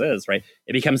system as is, right?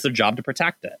 It becomes their job to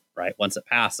protect it, right, once it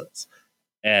passes.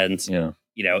 And, and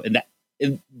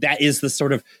that is the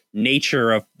sort of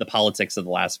nature of the politics of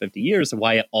the last 50 years and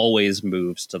why it always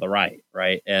moves to the right,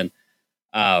 right? And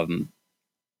like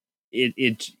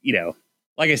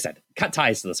I said, cut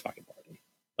ties to this fucking party.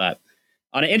 But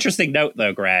on an interesting note,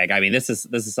 though, Greg, I mean, this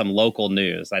is some local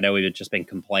news. I know we've just been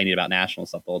complaining about national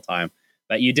stuff the whole time.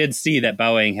 But you did see that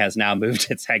Boeing has now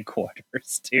moved its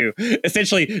headquarters to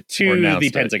essentially to the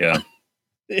Pentagon.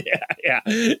 Yeah.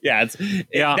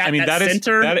 I mean, that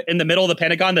center in the middle of the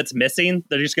Pentagon that's missing.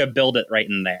 They're just going to build it right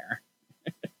in there.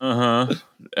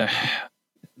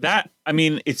 That, I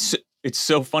mean, it's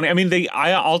so funny. I mean,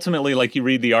 I ultimately, like, you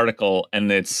read the article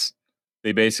and they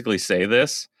basically say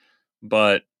this,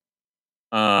 but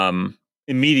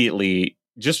immediately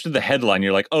just to the headline,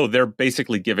 you're like, oh, they're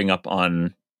basically giving up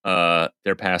on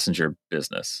their passenger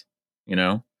business.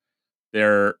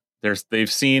 They've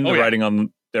seen the writing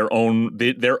on their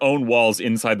own walls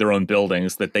inside their own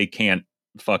buildings that they can't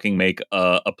fucking make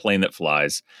a plane that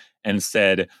flies, and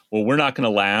said, well, we're not going to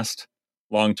last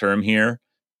long term here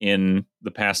in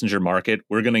the passenger market.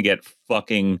 We're going to get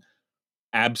fucking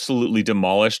absolutely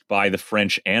demolished by the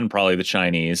French and probably the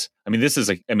Chinese. I mean, this is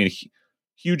a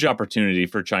huge opportunity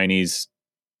for Chinese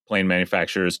plane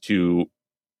manufacturers to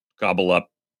gobble up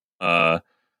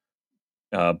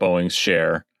Boeing's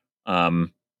share.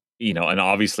 And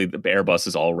obviously the Airbus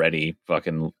is already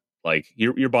fucking like,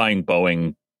 you're buying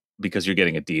Boeing because you're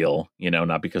getting a deal,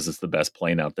 not because it's the best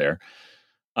plane out there.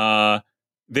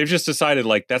 They've just decided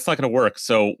like that's not going to work.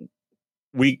 So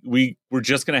we're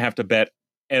just going to have to bet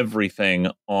everything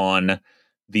on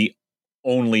the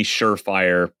only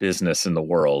surefire business in the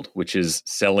world, which is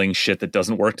selling shit that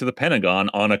doesn't work to the Pentagon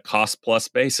on a cost plus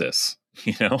basis,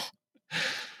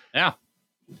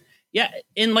 Yeah.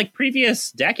 In like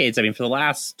previous decades, I mean, for the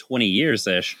last 20 years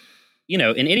ish, in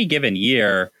any given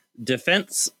year,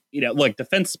 defense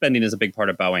spending is a big part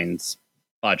of Boeing's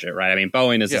budget, right? I mean,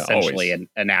 Boeing is essentially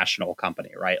a national company,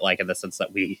 right? Like in the sense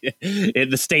that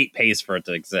the state pays for it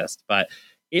to exist, but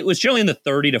it was generally in the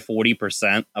 30 to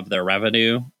 40% of their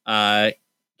revenue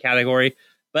category.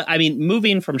 But I mean,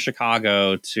 moving from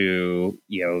Chicago to,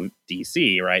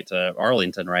 DC, right, to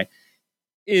Arlington, right,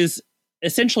 is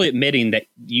essentially admitting that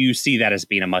you see that as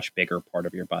being a much bigger part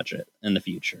of your budget in the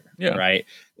future, right?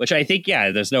 Which I think,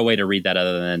 there's no way to read that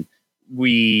other than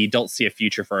we don't see a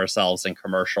future for ourselves in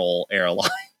commercial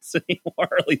airlines anymore,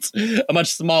 or at least a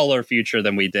much smaller future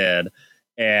than we did.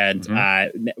 And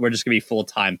we're just going to be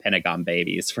full-time Pentagon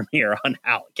babies from here on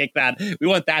out. Kick that. We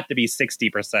want that to be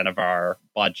 60% of our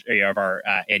budget, of our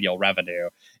annual revenue,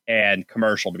 and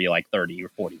commercial to be like 30 or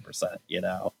 40%,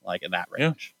 like in that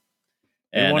range.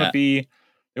 They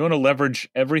want to leverage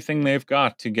everything they've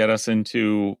got to get us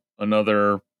into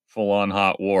another full-on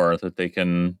hot war that they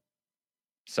can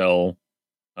sell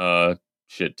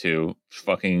shit to,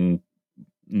 fucking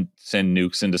send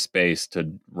nukes into space to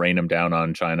rain them down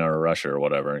on China or Russia or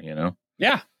whatever,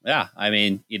 Yeah. I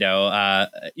mean, I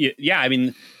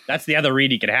mean, that's the other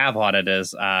read you could have on it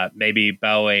is maybe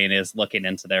Boeing is looking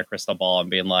into their crystal ball and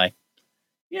being like,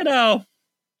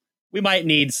 we might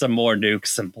need some more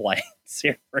nukes and planes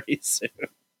here pretty soon.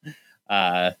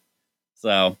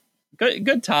 So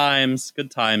good times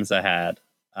ahead.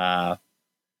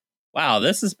 Wow,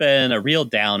 this has been a real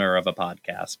downer of a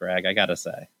podcast, Greg, I gotta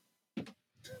say.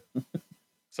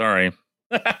 Sorry.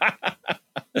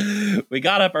 We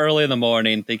got up early in the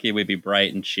morning thinking we'd be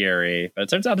bright and cheery, but it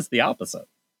turns out it's the opposite.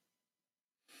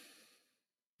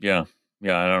 Yeah. I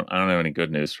don't have any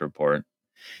good news to report.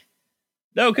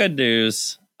 No good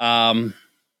news.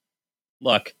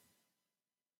 Look,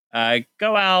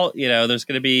 go out. There's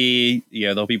going to be,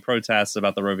 there'll be protests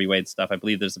about the Roe v. Wade stuff. I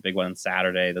believe there's a big one on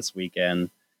Saturday this weekend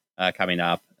coming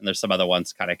up, and there's some other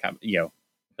ones kind of that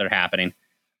are happening.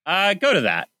 Go to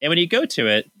that, and when you go to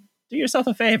it, do yourself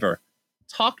a favor.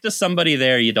 Talk to somebody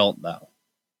there you don't know.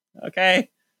 Okay,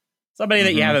 somebody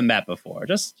that you haven't met before.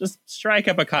 Just strike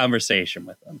up a conversation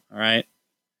with them. All right.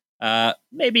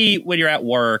 Maybe when you're at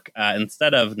work,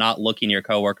 instead of not looking your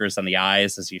coworkers in the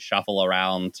eyes as you shuffle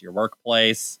around your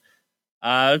workplace,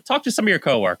 talk to some of your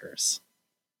coworkers.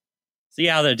 See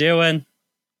how they're doing.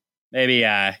 Maybe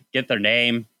get their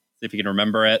name, see if you can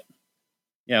remember it.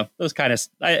 Those kind of.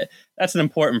 That's an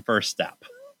important first step.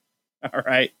 All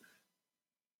right.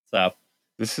 So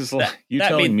this is like you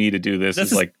telling me to do this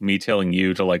is like me telling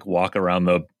you to like walk around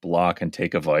the block and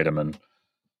take a vitamin.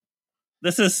 I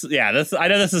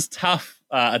know this is tough,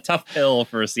 a tough pill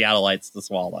for Seattleites to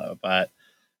swallow, but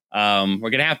we're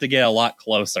gonna have to get a lot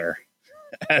closer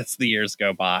as the years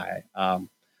go by.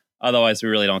 Otherwise, we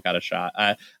really don't got a shot.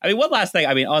 One last thing.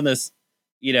 On this,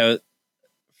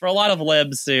 for a lot of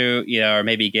libs who are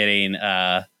maybe getting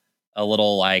a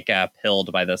little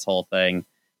pilled by this whole thing,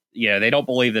 they don't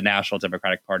believe the National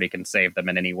Democratic Party can save them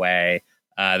in any way.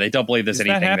 They don't believe there's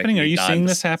anything happening. Are you seeing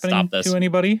this happening to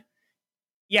anybody?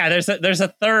 Yeah, there's a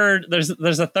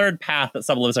third path that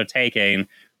some libs are taking,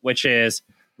 which is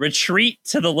retreat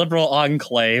to the liberal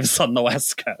enclaves on the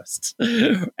West Coast.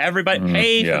 Everybody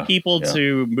pay for people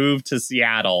to move to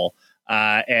Seattle,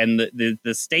 and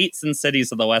the states and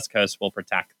cities of the West Coast will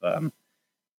protect them.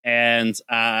 And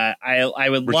I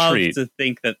would love to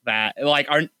think that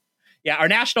our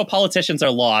national politicians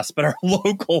are lost, but our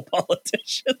local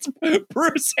politicians,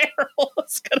 Bruce Harrell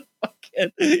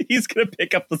he's gonna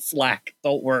pick up the slack.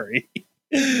 Don't worry.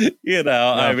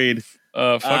 Fucking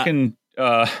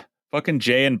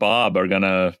Jay and Bob are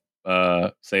gonna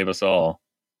save us all.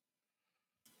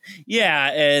 Yeah,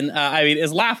 and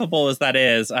as laughable as that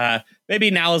is,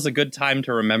 maybe now is a good time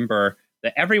to remember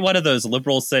that every one of those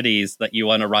liberal cities that you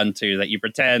want to run to, that you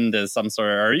pretend is some sort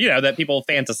of, or, that people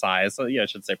fantasize, so I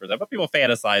should say present, but people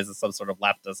fantasize as some sort of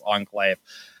leftist enclave,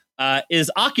 is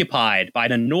occupied by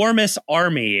an enormous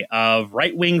army of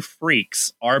right-wing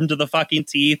freaks armed to the fucking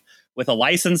teeth with a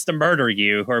license to murder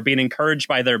you, who are being encouraged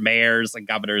by their mayors and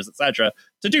governors, etc.,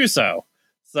 to do so.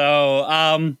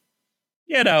 So,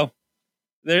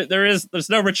 there's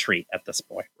no retreat at this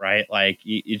point, right? Like,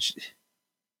 you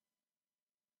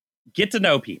get to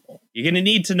know people. You're going to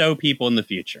need to know people in the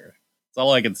future. That's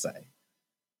all I can say.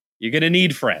 You're going to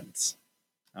need friends.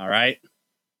 All right?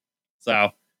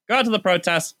 So, go out to the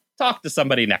protest. Talk to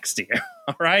somebody next to you.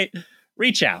 All right?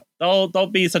 Reach out.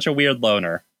 Don't be such a weird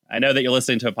loner. I know that you're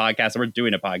listening to a podcast, and we're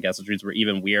doing a podcast, which means we're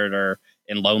even weirder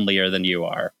and lonelier than you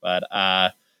are. But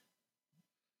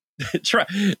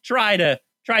try to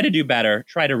do better.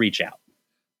 Try to reach out.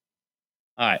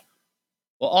 All right.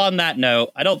 Well, on that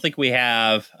note, I don't think we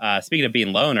have, speaking of being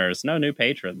loners, no new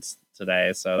patrons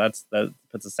today. So that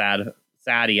puts a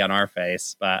saddie on our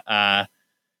face. But, that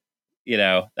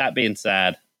being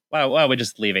said, why don't we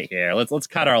just leave it here? Let's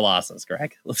cut our losses,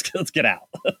 Greg. Let's get out.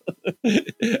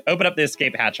 Open up the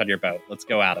escape hatch on your boat. Let's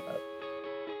go out of it.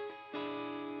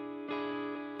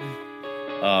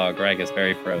 Oh, Greg is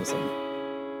very frozen.